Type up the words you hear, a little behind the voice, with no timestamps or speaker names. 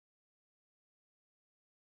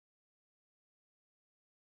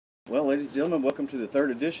Well, ladies and gentlemen, welcome to the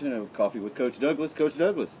third edition of Coffee with Coach Douglas. Coach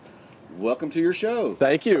Douglas, welcome to your show.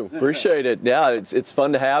 Thank you. Appreciate it. Yeah, it's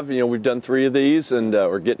fun to have. We've done 3 of these, and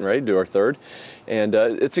we're getting ready to do our third. And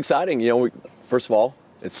it's exciting. First of all,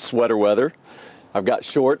 it's sweater weather. I've got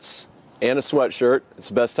shorts and a sweatshirt. It's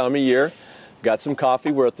the best time of year. Got some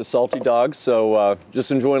coffee. We're at the Salty Dog, so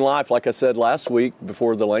just enjoying life. Like I said last week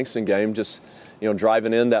before the Langston game, just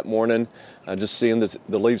driving in that morning, just seeing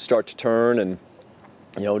the leaves start to turn, and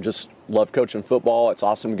just love coaching football. It's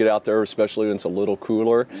awesome to get out there, especially when it's a little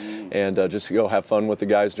cooler, and just go have fun with the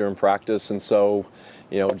guys during practice. And so,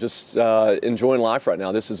 just enjoying life right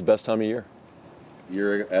now. This is the best time of year.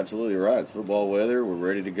 You're absolutely right. It's football weather. We're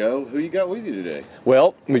ready to go. Who you got with you today?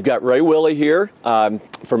 Well, we've got Ray Willie here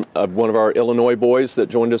from one of our Illinois boys that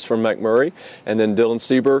joined us from McMurray, and then Dylan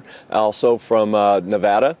Sieber, also from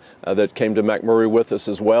Nevada, that came to McMurray with us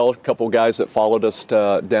as well. A couple guys that followed us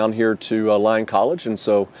down here to Lyon College, and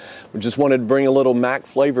so we just wanted to bring a little Mac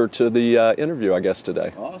flavor to the interview, I guess,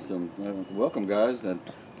 today. Awesome. Welcome, guys. And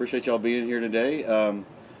appreciate y'all being here today.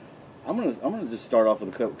 I'm gonna just start off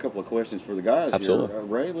with a couple of questions for the guys. Absolutely. Here.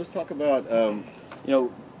 Ray, let's talk about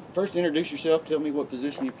first introduce yourself. Tell me what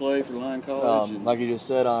position you play for Lyon College. Like you just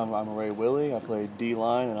said, I'm Ray Willie. I play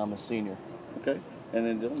D-line, and I'm a senior. Okay, and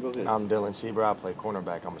then Dylan, go ahead. I'm Dylan Sieber. I play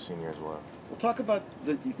cornerback. I'm a senior as well. Well, talk about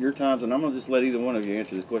your times, and I'm gonna just let either one of you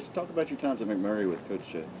answer this question. Talk about your times at McMurray with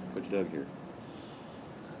Coach Doug here.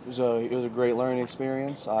 It was a great learning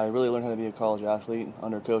experience. I really learned how to be a college athlete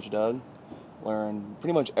under Coach Doug. Learned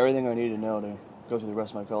pretty much everything I needed to know to go through the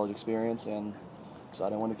rest of my college experience, and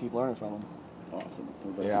decided I wanted to keep learning from him. Awesome.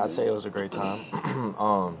 Yeah, I'd say it was a great time.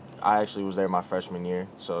 I actually was there my freshman year,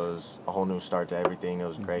 so it was a whole new start to everything. It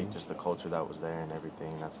was great, just the culture that was there and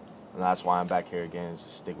everything. That's why I'm back here again, is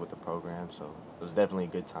just stick with the program. So it was definitely a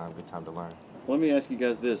good time to learn. Let me ask you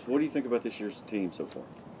guys this. What do you think about this year's team so far?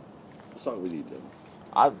 Let's start with you, Dylan.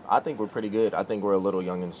 I think we're pretty good. I think we're a little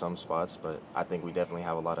young in some spots, but I think we definitely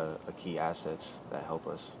have a lot of key assets that help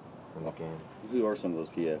us in the game. Who are some of those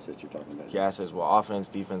key assets you're talking about? Key assets, well, offense,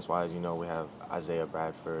 defense-wise, we have Isaiah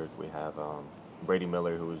Bradford. We have Brady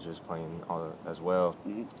Miller, who was just playing as well.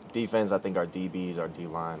 Mm-hmm. Defense, I think our DBs, our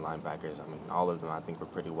D-line, linebackers, all of them, I think we're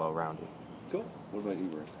pretty well-rounded. Cool. What about you,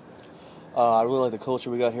 Ray? I really like the culture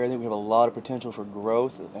we got here. I think we have a lot of potential for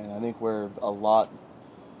growth, and I think we're a lot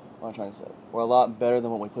better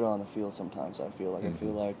than what we put on the field sometimes, I feel like. I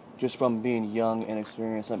feel like just from being young and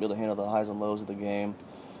experienced, not be able to handle the highs and lows of the game,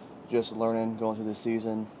 just learning, going through the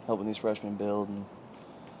season, helping these freshmen build, and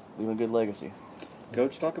leaving a good legacy.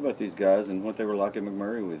 Coach, talk about these guys and what they were like at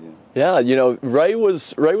McMurray with you. Yeah, Ray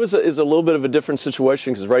is a little bit of a different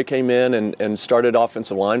situation because Ray came in and started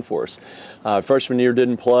offensive line for us. Freshman year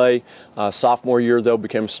didn't play. Sophomore year, though,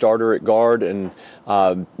 became starter at guard, and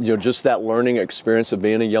just that learning experience of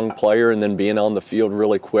being a young player and then being on the field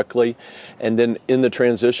really quickly. And then in the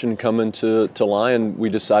transition coming to Lyon, we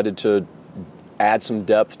decided to add some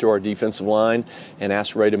depth to our defensive line and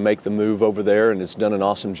asked Ray to make the move over there, and has done an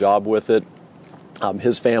awesome job with it.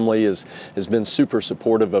 His family has been super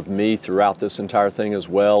supportive of me throughout this entire thing as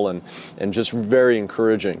well, and just very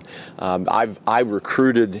encouraging. I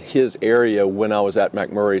recruited his area when I was at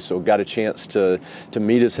McMurray, so got a chance to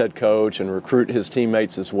meet his head coach and recruit his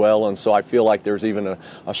teammates as well, and so I feel like there's even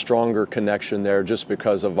a stronger connection there just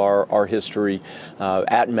because of our history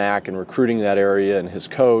at Mac and recruiting that area and his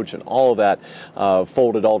coach and all of that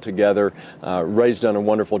folded all together. Ray's done a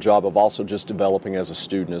wonderful job of also just developing as a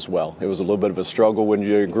student as well. It was a little bit of a struggle, wouldn't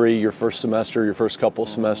you agree, your first semester, your first couple of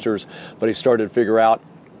semesters, but he started to figure out.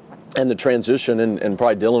 And the transition, and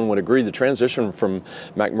probably Dylan would agree, the transition from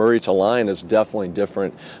McMurray to Lyon is definitely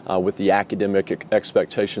different with the academic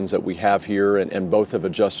expectations that we have here, and both have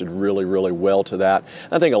adjusted really, really well to that.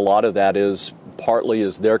 I think a lot of that is partly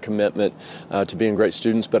their commitment to being great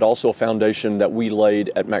students, but also a foundation that we laid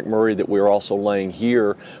at McMurray that we're also laying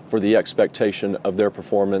here for the expectation of their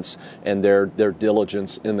performance and their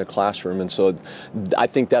diligence in the classroom. And so I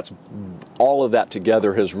think that's all of that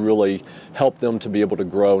together has really helped them to be able to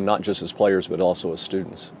grow, not just as players, but also as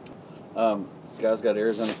students. Guys got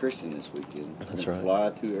Arizona Christian this weekend. That's right. Fly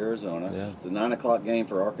to Arizona. Yeah. It's a 9 o'clock game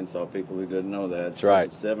for Arkansas people who didn't know that. That's right.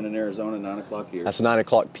 It's 7 in Arizona, 9 o'clock here. That's 9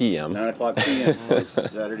 o'clock p.m. 9 o'clock p.m.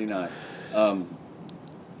 It's Saturday night.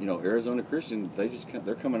 Arizona Christian,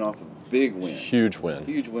 they're coming off a big win. Huge win.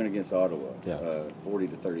 Huge win against Ottawa. Yeah.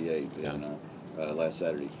 40-38 last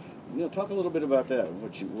Saturday. Talk a little bit about that.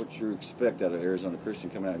 What you expect out of Arizona Christian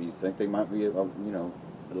coming out. You think they might be a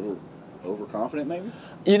little overconfident maybe?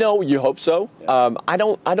 You know, you hope so. Yeah. I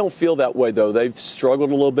don't feel that way though. They've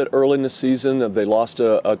struggled a little bit early in the season. They lost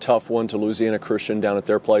a tough one to Louisiana Christian down at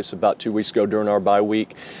their place about 2 weeks ago during our bye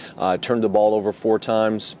week. Turned the ball over 4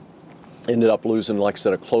 times. Ended up losing, like I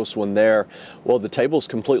said, a close one there. Well, the tables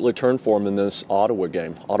completely turned for them in this Ottawa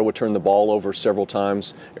game. Ottawa turned the ball over several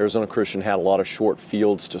times. Arizona Christian had a lot of short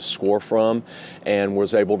fields to score from and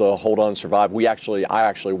was able to hold on and survive. I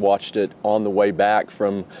actually watched it on the way back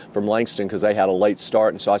from Langston because they had a late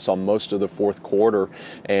start, and so I saw most of the fourth quarter.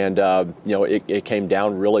 And you know, it came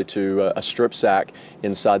down really to a strip sack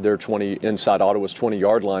inside Ottawa's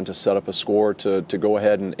 20-yard line to set up a score to go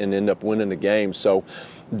ahead and end up winning the game. So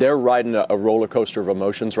they're riding a roller coaster of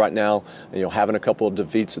emotions right now, you know, having a couple of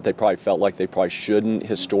defeats that they probably felt like they probably shouldn't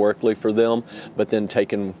historically for them, but then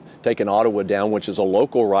taking Ottawa down, which is a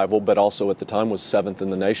local rival, but also at the time was 7th in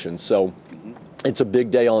the nation. So it's a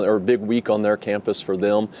big day or a big week on their campus for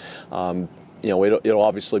them. You know, it'll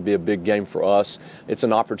obviously be a big game for us. It's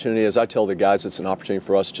an opportunity, as I tell the guys, it's an opportunity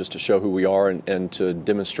for us just to show who we are and to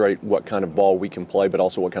demonstrate what kind of ball we can play, but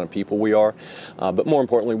also what kind of people we are. But more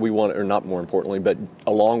importantly, but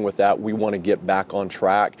along with that, we want to get back on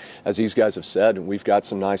track. As these guys have said, we've got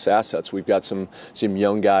some nice assets. We've got some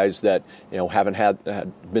young guys that, you know, haven't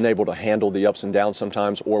been able to handle the ups and downs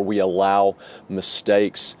sometimes, or we allow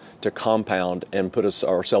mistakes to compound and put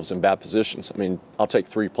ourselves in bad positions. I mean, I'll take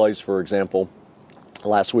 3 plays, for example.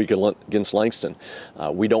 Last week against Langston,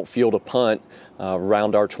 we don't field a punt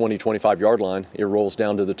around our 20-25 yard line. It rolls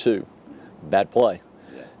down to the 2. Bad play.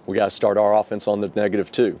 Yeah. We got to start our offense on the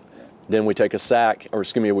 -2. Yeah. Then we take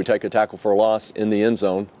we take a tackle for a loss in the end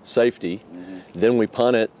zone, safety. Mm-hmm. Then we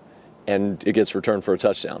punt it, and it gets returned for a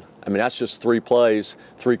touchdown. I mean, that's just 3 plays,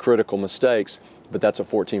 3 critical mistakes, but that's a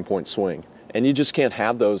 14-point swing. And you just can't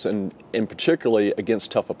have those, and particularly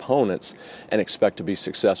against tough opponents, and expect to be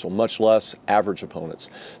successful, much less average opponents.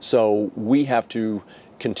 So we have to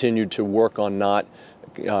continue to work on not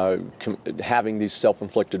having these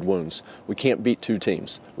self-inflicted wounds. We can't beat 2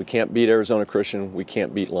 teams. We can't beat Arizona Christian. We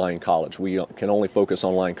can't beat Lyon College. We can only focus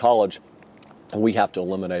on Lyon College, and we have to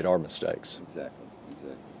eliminate our mistakes. Exactly.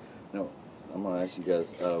 Now, I'm going to ask you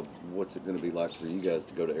guys, what's it going to be like for you guys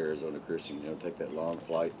to go to Arizona Christian? You know, take that long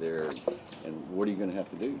flight there, and what are you going to have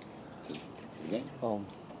to do to the game?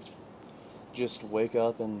 Just wake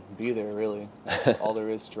up and be there, really. That's all there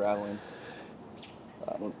is to traveling.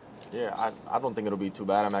 Yeah, I don't think it'll be too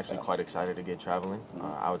bad. I'm actually quite excited to get traveling.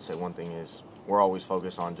 I would say one thing is we're always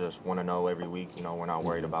focused on just want to know every week. You know, we're not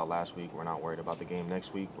worried about last week. We're not worried about the game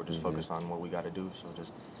next week. We're just focused on what we got to do. So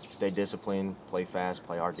just stay disciplined, play fast,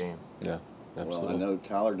 play our game. Yeah. Absolutely. Well, I know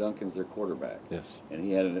Tyler Duncan's their quarterback. Yes. And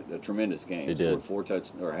he had a tremendous game. He did.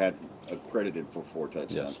 Had accredited for 4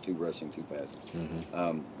 touchdowns, Yes. 2 rushing, 2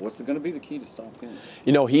 passing. What's going to be the key to stop him?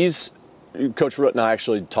 You know, Coach Root and I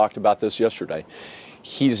actually talked about this yesterday.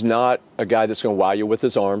 He's not a guy that's going to wow you with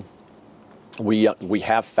his arm. We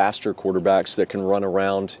have faster quarterbacks that can run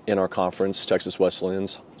around in our conference, Texas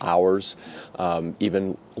Wesleyan's, ours,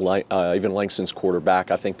 even Langston's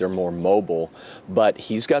quarterback. I think they're more mobile, but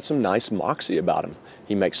he's got some nice moxie about him.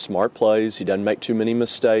 He makes smart plays. He doesn't make too many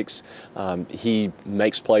mistakes. He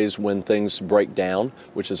makes plays when things break down,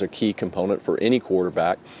 which is a key component for any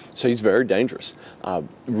quarterback. So he's very dangerous.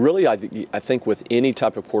 Really, I think with any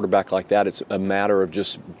type of quarterback like that, it's a matter of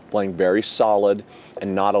just playing very solid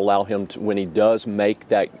and not allow him to, when he does make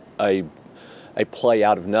that a play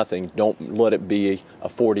out of nothing, don't let it be a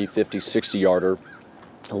 40, 50, 60-yarder.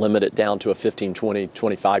 Limit it down to a 15, 20,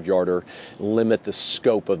 25-yarder. Limit the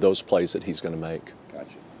scope of those plays that he's going to make.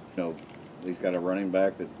 Gotcha. You know, he's got a running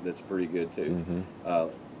back that's pretty good, too.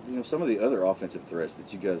 You know, some of the other offensive threats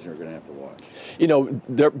that you guys are going to have to watch. You know,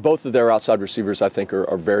 both of their outside receivers, I think,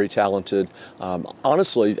 are very talented.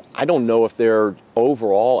 Honestly, I don't know if they're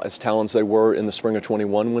overall as talented as they were in the spring of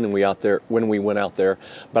 21 when we went out there.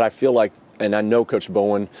 But I feel like, and I know Coach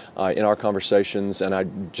Bowen in our conversations, and I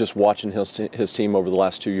just watching his team over the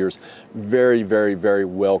last 2 years, very, very, very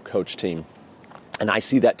well coached team. And I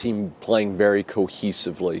see that team playing very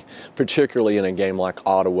cohesively, particularly in a game like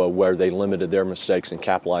Ottawa where they limited their mistakes and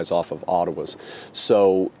capitalized off of Ottawa's.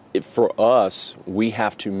 So for us, we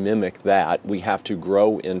have to mimic that. We have to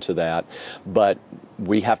grow into that. But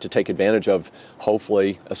we have to take advantage of,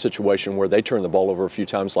 hopefully, a situation where they turn the ball over a few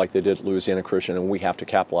times like they did at Louisiana Christian, and we have to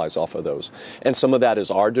capitalize off of those. And some of that is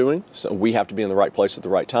our doing. So we have to be in the right place at the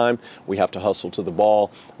right time. We have to hustle to the ball.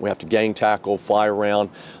 We have to gang tackle, fly around.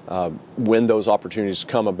 When those opportunities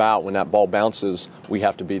come about, when that ball bounces, we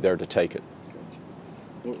have to be there to take it.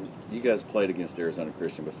 Well, you guys played against Arizona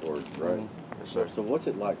Christian before, right? Yes, sir. So what's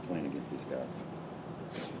it like playing against these guys?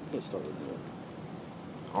 Let's start with you.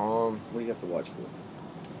 What do you have to watch for?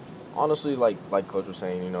 Honestly, like Coach was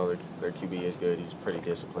saying, you know, their QB is good. He's pretty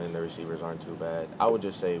disciplined. The receivers aren't too bad. I would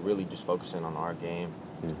just say really just focusing on our game,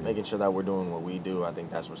 making sure that we're doing what we do. I think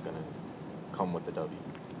that's what's going to come with the W.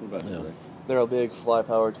 What about you, Ray? They're a big fly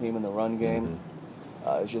power team in the run game.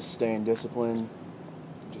 It's just staying disciplined,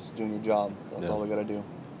 just doing your job. That's all we got to do.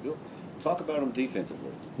 Cool. Talk about them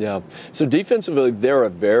defensively. Yeah. So defensively, they're a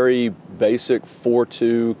very basic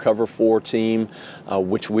 4-2 cover 4 team,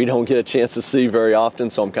 which we don't get a chance to see very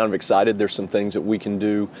often. So I'm kind of excited. There's some things that we can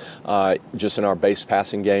do just in our base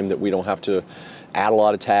passing game that we don't have to add a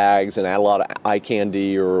lot of tags and add a lot of eye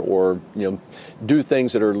candy or you know, do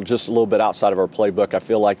things that are just a little bit outside of our playbook. I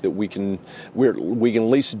feel like that we can at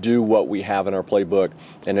least do what we have in our playbook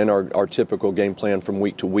and in our typical game plan from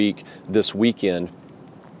week to week this weekend.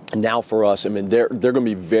 Now for us, I mean, they're going to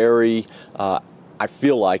be very, I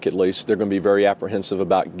feel like at least, they're going to be very apprehensive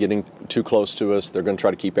about getting too close to us. They're going to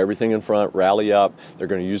try to keep everything in front, rally up. They're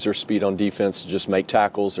going to use their speed on defense to just make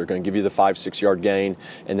tackles. They're going to give you the 5-6 yard gain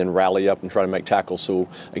and then rally up and try to make tackles. So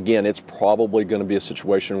again, it's probably going to be a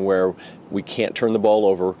situation where we can't turn the ball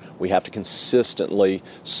over. We have to consistently,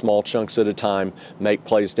 small chunks at a time, make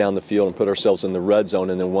plays down the field and put ourselves in the red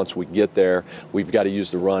zone. And then once we get there, we've got to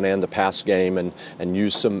use the run and the pass game and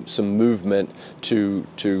use some movement to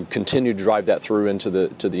continue to drive that through into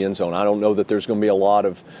the end zone. I don't know that there's going to be a lot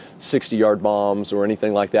of 60-yard bombs or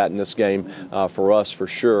anything like that in this game for us, for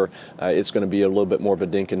sure. It's going to be a little bit more of a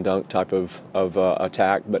dink and dunk type of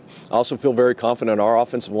attack. But I also feel very confident our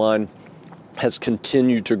offensive line has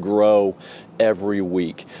continued to grow every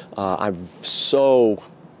week. I'm so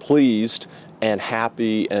pleased and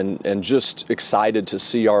happy and just excited to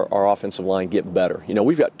see our offensive line get better. You know,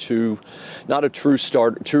 we've got a true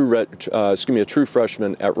freshman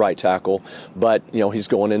at right tackle, but you know, he's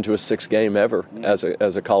going into his 6th game ever as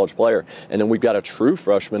a college player. And then we've got a true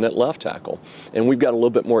freshman at left tackle. And we've got a little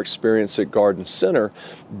bit more experience at guard and center,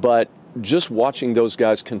 but just watching those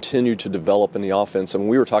guys continue to develop in the offense. I mean,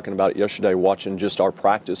 we were talking about it yesterday, watching just our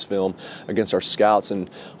practice film against our scouts, and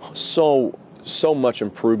so much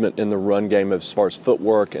improvement in the run game as far as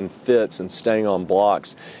footwork and fits and staying on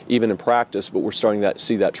blocks, even in practice. But we're starting to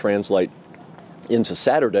see that translate into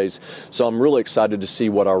Saturdays. So I'm really excited to see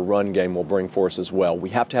what our run game will bring for us as well. We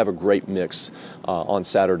have to have a great mix on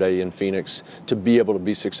Saturday in Phoenix to be able to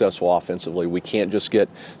be successful offensively. We can't just get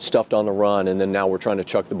stuffed on the run and then now we're trying to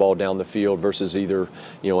chuck the ball down the field versus either,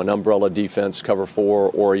 you know, an umbrella defense, cover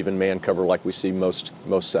 4, or even man cover like we see most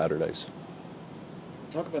Saturdays.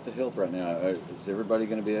 Talk about the health right now. Is everybody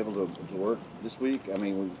going to be able to work this week? I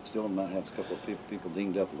mean, we still might have a couple of people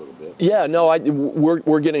dinged up a little bit. Yeah, no,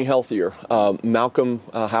 we're getting healthier. Malcolm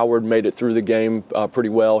Howard made it through the game pretty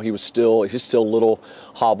well. He's still a little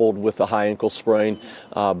hobbled with a high ankle sprain,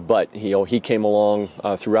 but he came along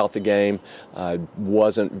throughout the game.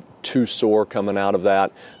 Wasn't too sore coming out of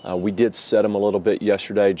that. We did set him a little bit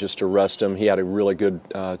yesterday just to rest him. He had a really good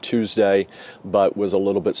Tuesday, but was a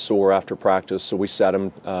little bit sore after practice, so we sat him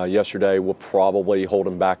yesterday. We'll probably hold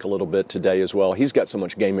him back a little bit today as well. He's got so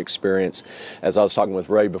much game experience. As I was talking with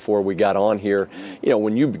Ray before we got on here, you know,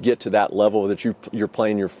 when you get to that level that you're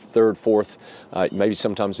playing your 3rd, 4th, maybe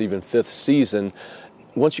sometimes even 5th season,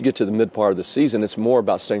 once you get to the mid part of the season, it's more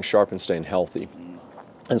about staying sharp and staying healthy.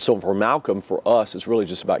 And so for Malcolm, for us, it's really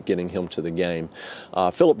just about getting him to the game.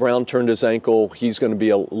 Philip Brown turned his ankle. He's going to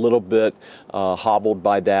be a little bit hobbled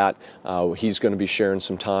by that. He's going to be sharing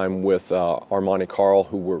some time with Armani Carl,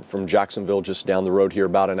 who were from Jacksonville, just down the road here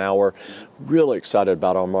about an hour. Really excited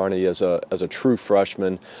about Armani as a true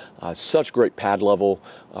freshman. Such great pad level,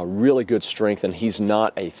 really good strength, and he's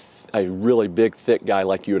not a really big, thick guy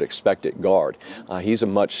like you would expect at guard. He's a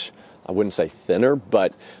much, I wouldn't say thinner,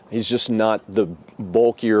 but he's just not the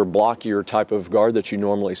bulkier, blockier type of guard that you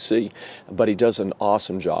normally see. But he does an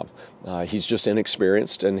awesome job. He's just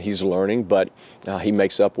inexperienced and he's learning, but he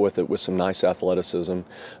makes up with it with some nice athleticism.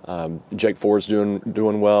 Jake Ford's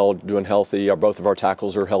doing well, doing healthy. Both of our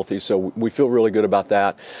tackles are healthy, so we feel really good about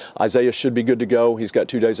that. Isaiah should be good to go. He's got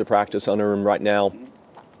 2 days of practice under him right now.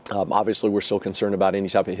 Obviously, we're still concerned about any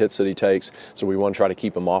type of hits that he takes, so we want to try to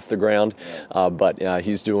keep him off the ground. But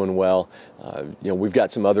he's doing well. You know, we've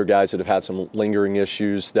got some other guys that have had some lingering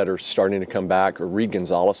issues that are starting to come back. Reed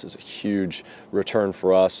Gonzalez is a huge return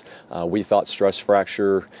for us. We thought stress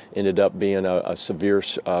fracture ended up being a severe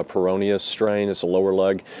peroneus strain. It's a lower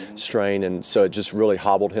leg strain, and so it just really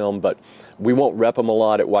hobbled him. But we won't rep him a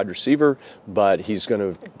lot at wide receiver, but he's going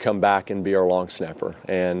to come back and be our long snapper.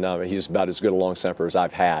 And he's about as good a long snapper as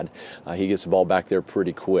I've had. He gets the ball back there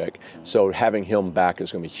pretty quick. So having him back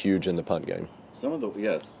is going to be huge in the punt game.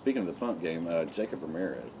 Speaking of the punt game, Jacob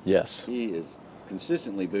Ramirez. Yes. He is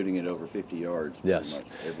consistently booting it over 50 yards pretty Yes. much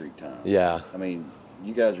every time. Yeah. I mean,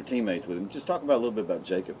 you guys are teammates with him. Just talk about a little bit about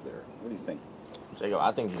Jacob there. What do you think? Jacob,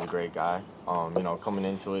 I think he's a great guy. You know, coming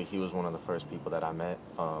into it, he was one of the first people that I met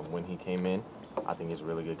when he came in. I think he's a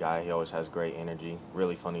really good guy. He always has great energy,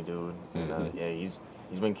 really funny dude. And yeah,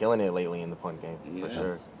 he's been killing it lately in the punt game, for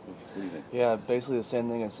sure. What do you think? Yeah, basically the same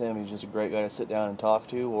thing as him. He's just a great guy to sit down and talk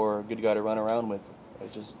to, or a good guy to run around with.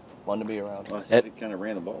 It's just fun to be around. Well, I said he kind of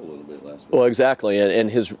ran the ball a little bit last week. Well, exactly, and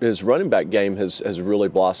his running back game has really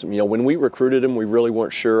blossomed. You know, when we recruited him, we really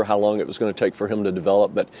weren't sure how long it was going to take for him to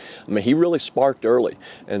develop, but I mean, he really sparked early,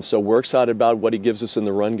 and so we're excited about what he gives us in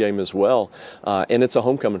the run game as well. And it's a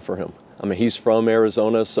homecoming for him. I mean, he's from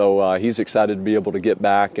Arizona, so he's excited to be able to get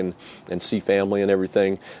back and see family and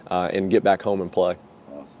everything, and get back home and play.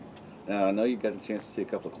 Awesome. Now, I know you got a chance to see a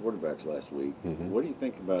couple of quarterbacks last week. What do you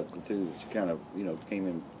think about the two that you kind of, came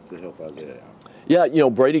in to help Isaiah out? Yeah,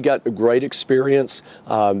 Brady got a great experience.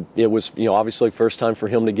 It was, obviously first time for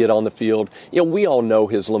him to get on the field. We all know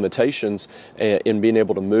his limitations in being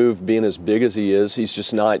able to move, being as big as he is. He's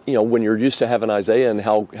just not, when you're used to having Isaiah and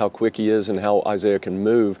how quick he is and how Isaiah can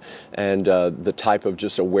move and the type of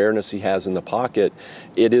just awareness he has in the pocket,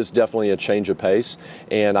 it is definitely a change of pace.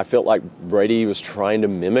 And I felt like Brady was trying to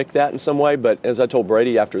mimic that in some way. But as I told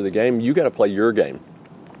Brady after the game, you got to play your game.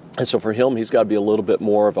 And so for him, he's got to be a little bit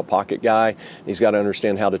more of a pocket guy. He's got to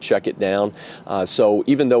understand how to check it down. So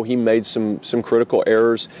even though he made some critical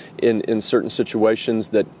errors in certain situations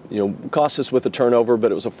that cost us with a turnover,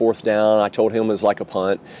 but it was a fourth down. I told him it was like a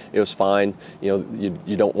punt. It was fine.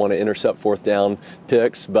 You don't want to intercept fourth down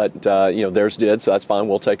picks, but theirs did, so that's fine.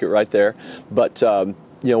 We'll take it right there. But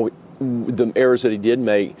the errors that he did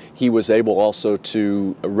make, he was able also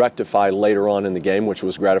to rectify later on in the game, which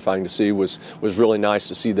was gratifying to see. Was really nice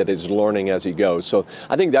to see that he's learning as he goes. So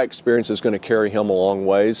I think that experience is going to carry him a long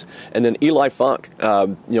ways. And then Eli Funk,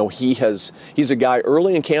 he's a guy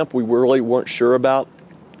early in camp we really weren't sure about.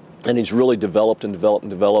 And he's really developed and developed and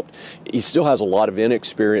developed. He still has a lot of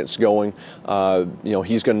inexperience going.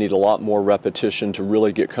 He's going to need a lot more repetition to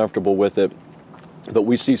really get comfortable with it. But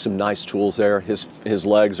we see some nice tools there. His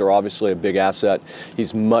legs are obviously a big asset.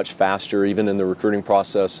 He's much faster, even in the recruiting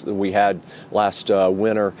process that we had last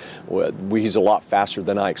winter. He's a lot faster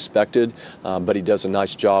than I expected, but he does a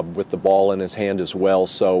nice job with the ball in his hand as well.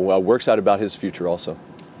 So we're excited about his future also.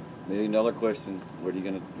 $1 million question.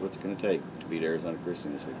 What's it going to take to beat Arizona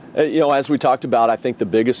Christian this week? As we talked about, I think the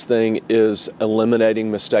biggest thing is eliminating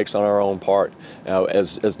mistakes on our own part.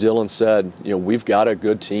 As Dylan said, we've got a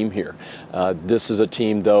good team here. This is a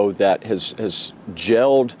team, though, that has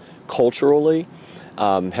gelled culturally,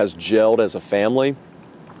 has gelled as a family.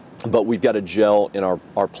 But we've got to gel in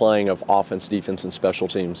our playing of offense, defense, and special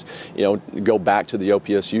teams. Go back to the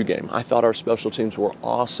OPSU game. I thought our special teams were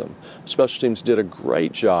awesome. Special teams did a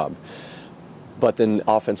great job. But then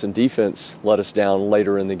offense and defense let us down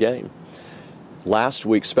later in the game. Last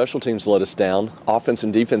week, special teams let us down. Offense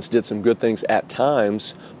and defense did some good things at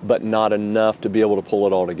times, but not enough to be able to pull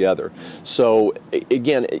it all together. So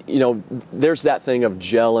again, there's that thing of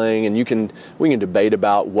gelling, and we can debate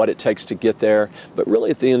about what it takes to get there. But really,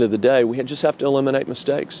 at the end of the day, we just have to eliminate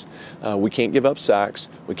mistakes. We can't give up sacks.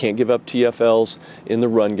 We can't give up TFLs in the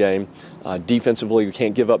run game. Defensively, we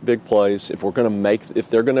can't give up big plays. If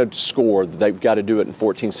they're going to score, they've got to do it in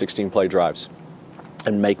 14, 16 play drives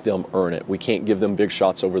and make them earn it. We can't give them big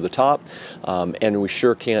shots over the top, and we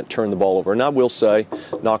sure can't turn the ball over. And I will say,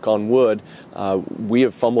 knock on wood, we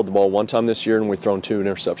have fumbled the ball one time this year, and we've thrown 2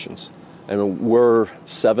 interceptions. I mean, we're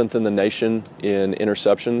 7th in the nation in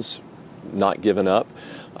interceptions, not giving up.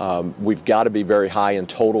 We've got to be very high in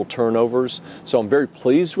total turnovers, so I'm very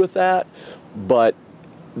pleased with that, but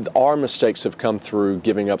our mistakes have come through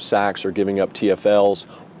giving up sacks or giving up TFLs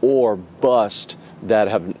or bust that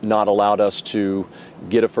have not allowed us to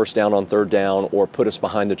get a first down on third down or put us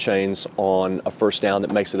behind the chains on a first down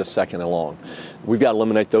that makes it a second and long. We've got to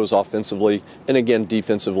eliminate those offensively. And again,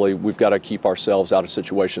 defensively, we've got to keep ourselves out of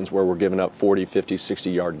situations where we're giving up 40, 50,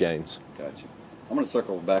 60-yard gains. Gotcha. I'm going to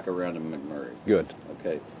circle back around to McMurray. Good.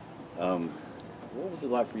 Okay. What was it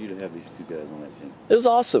like for you to have these 2 guys on that team? It was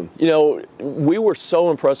awesome. We were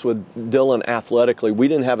so impressed with Dylan athletically. We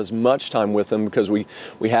didn't have as much time with him because we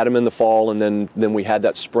had him in the fall, and then we had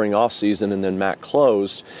that spring off season, and then Matt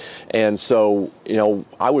closed. And so,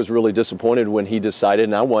 I was really disappointed when he decided,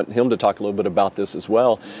 and I want him to talk a little bit about this as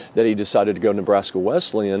well, that he decided to go Nebraska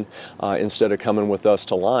Wesleyan instead of coming with us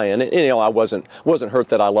to Lyon. And, I wasn't hurt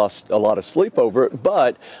that I lost a lot of sleep over it,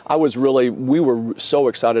 but we were so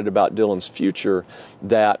excited about Dylan's future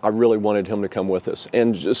that I really wanted him to come with us.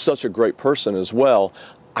 And just such a great person as well.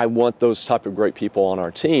 I want those type of great people on our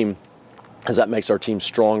team. as that makes our team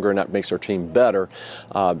stronger and that makes our team better.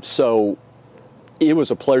 So it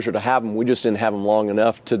was a pleasure to have him. We just didn't have him long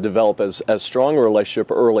enough to develop as strong a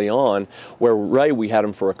relationship early on, where Ray, we had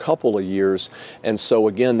him for a couple of years. And so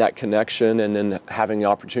again, that connection and then having the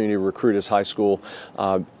opportunity to recruit his high school,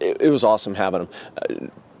 it was awesome having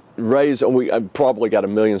him. Ray's, we probably got a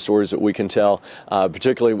million stories that we can tell,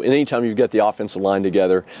 particularly anytime you get the offensive line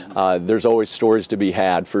together. There's always stories to be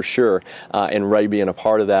had for sure, and Ray being a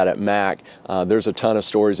part of that at Mac, there's a ton of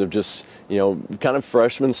stories of just, kind of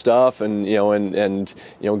freshman stuff, and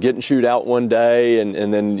getting chewed out one day,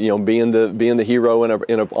 and then being the hero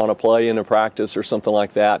on a play in a practice or something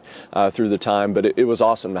like that through the time. But it was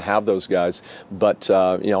awesome to have those guys. But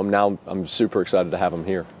now I'm super excited to have them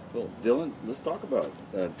here. Cool. Dylan, let's talk about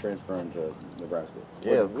transferring to Nebraska.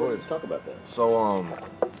 Yeah, of course. Talk about that. So,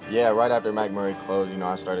 right after McMurray closed,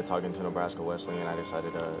 I started talking to Nebraska Wesleyan, and I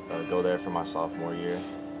decided to go there for my sophomore year.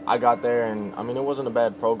 I got there, and it wasn't a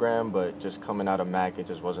bad program, but just coming out of Mac, it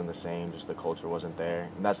just wasn't the same. Just the culture wasn't there.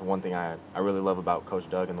 And that's the one thing I really love about Coach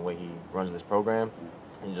Doug and the way he runs this program.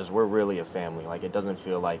 And just, we're really a family. Like, it doesn't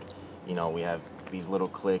feel like, we have these little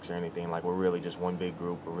cliques or anything. Like, we're really just one big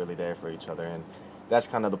group. We're really there for each other. And that's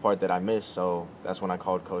kind of the part that I missed. So that's when I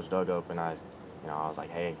called Coach Doug up, and I was like,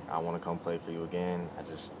 hey, I want to come play for you again.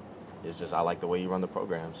 I like the way you run the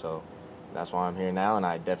program. So that's why I'm here now, and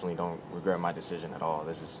I definitely don't regret my decision at all.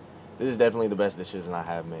 This is definitely the best decision I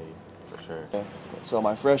have made, for sure. So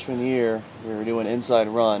my freshman year, we were doing inside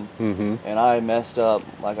run, and I messed up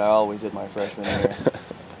like I always did my freshman year.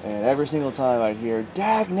 And every single time I'd hear,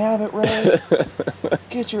 "Dag nabbit, Ray,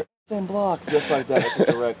 get your effing block," just like that. It's a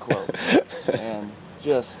direct quote. And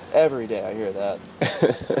just every day I hear that.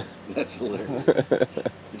 That's hilarious. But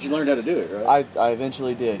you learned how to do it, right? I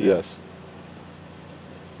eventually did. Yes.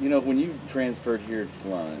 When you transferred here to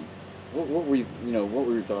Lyon, what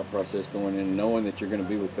were your thought process going in, knowing that you're going to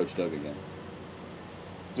be with Coach Doug again?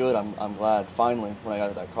 Good. I'm glad. Finally, when I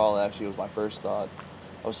got that call, actually, it was my first thought.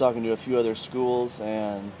 I was talking to a few other schools,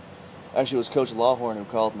 and actually it was Coach Lawhorn who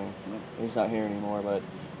called me. He's not here anymore, but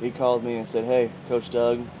he called me and said, "Hey, Coach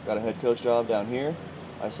Doug, got a head coach job down here."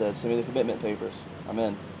 I said, "Send me the commitment papers. I'm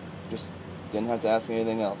in." Just didn't have to ask me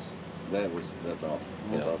anything else. That's awesome.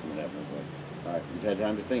 That's awesome to have. All right, you've had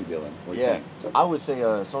time to think, Dylan. What do you think? I would say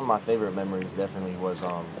some of my favorite memories definitely was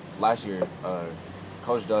last year.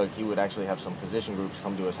 Coach Doug, he would actually have some position groups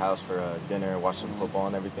come to his house for dinner, watch some football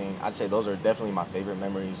and everything. I'd say those are definitely my favorite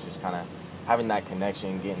memories, just kind of having that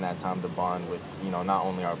connection, getting that time to bond with, not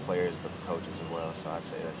only our players, but the coaches as well. So I'd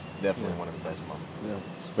say that's definitely one of the best moments.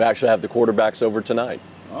 Yeah. We actually have the quarterbacks over tonight.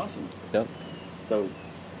 Awesome. Yep. So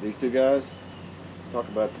these two guys, talk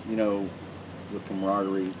about, the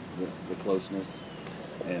camaraderie, the closeness,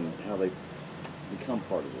 and how they become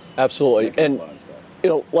part of this. Absolutely. And,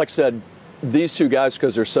 like I said, these two guys,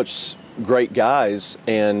 because they're such great guys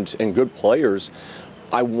and good players,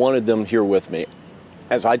 I wanted them here with me.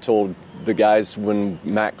 As I told the guys when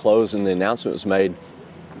Mac closed and the announcement was made,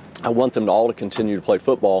 I want them all to continue to play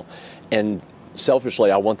football, and selfishly,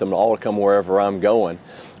 I want them all to come wherever I'm going.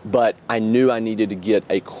 But I knew I needed to get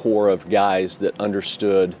a core of guys that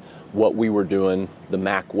understood what we were doing the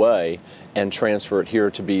Mac way and transfer it here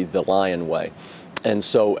to be the Lyon way. And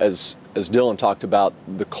so as Dylan talked about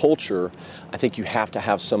the culture, I think you have to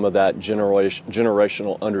have some of that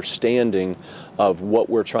generational understanding of what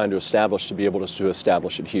we're trying to establish to be able to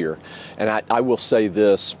establish it here. And I will say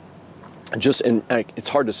this, it's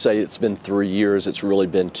hard to say it's been 3 years. It's really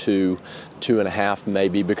been 2.5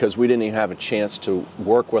 maybe, because we didn't even have a chance to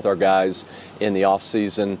work with our guys in the off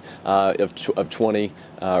season of 20,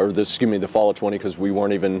 the fall of 20, because we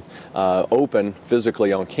weren't even open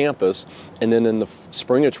physically on campus. And then in the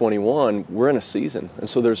spring of 21, we're in a season, and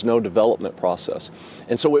so there's no development process.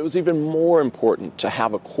 And so it was even more important to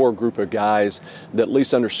have a core group of guys that at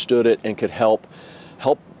least understood it and could help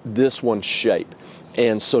this one shape.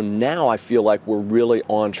 And so now I feel like we're really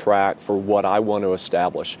on track for what I want to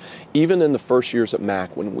establish. Even in the first years at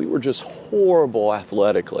Mac, when we were just horrible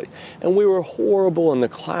athletically, and we were horrible in the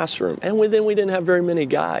classroom, and then we didn't have very many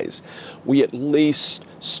guys, we at least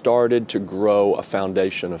started to grow a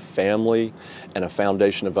foundation of family and a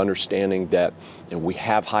foundation of understanding that we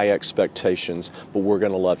have high expectations, but we're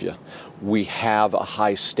going to love you. We have a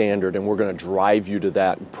high standard, and we're going to drive you to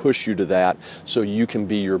that and push you to that so you can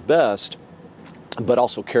be your best, but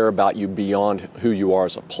also care about you beyond who you are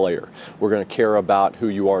as a player. We're going to care about who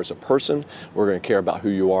you are as a person. We're going to care about who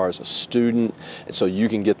you are as a student, and so you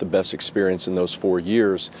can get the best experience in those 4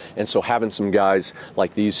 years. And so having some guys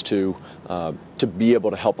like these two to be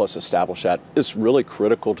able to help us establish that is really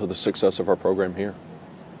critical to the success of our program here.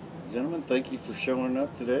 Gentlemen, thank you for showing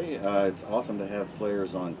up today. It's awesome to have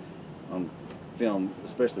players on film,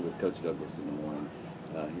 especially with Coach Douglas in the morning.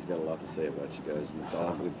 He's got a lot to say about you guys, and it's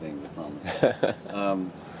all good things, I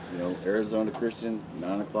promise. You know, Arizona Christian,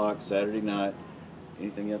 9 o'clock Saturday night.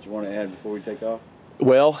 Anything else you want to add before we take off?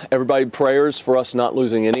 Well, everybody, prayers for us not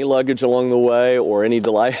losing any luggage along the way or any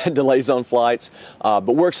delays on flights. But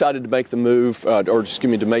we're excited to make the move,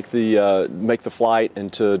 to make the flight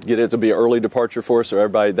and to get it to be an early departure for us. So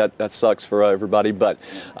everybody, that sucks for everybody, but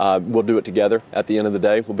we'll do it together. At the end of the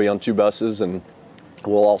day, we'll be on 2 buses and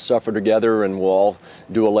we'll all suffer together, and we'll all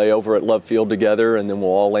do a layover at Love Field together, and then we'll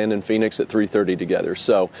all land in Phoenix at 3:30 together.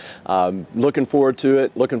 So looking forward to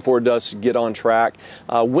it, looking forward to us get on track.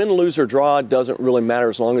 Win, lose, or draw, it doesn't really matter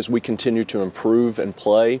as long as we continue to improve and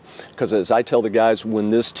play, because as I tell the guys, when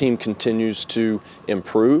this team continues to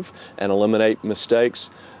improve and eliminate mistakes,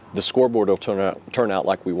 the scoreboard will turn out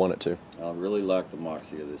like we want it to. I really like the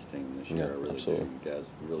moxie of this team this year. Yeah, I really absolutely. do. You guys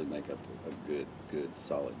really make up a good,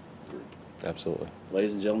 solid group. Absolutely.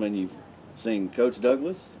 Ladies and gentlemen, you've seen Coach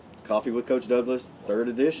Douglas, Coffee with Coach Douglas, 3rd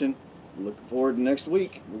edition. Looking forward to next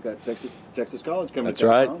week. We've got Texas College coming. That's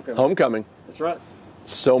right. Homecoming. That's right.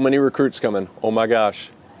 So many recruits coming. Oh my gosh.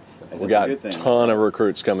 Hey, We that's a got good a thing. ton of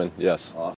recruits coming. Yes. Awesome.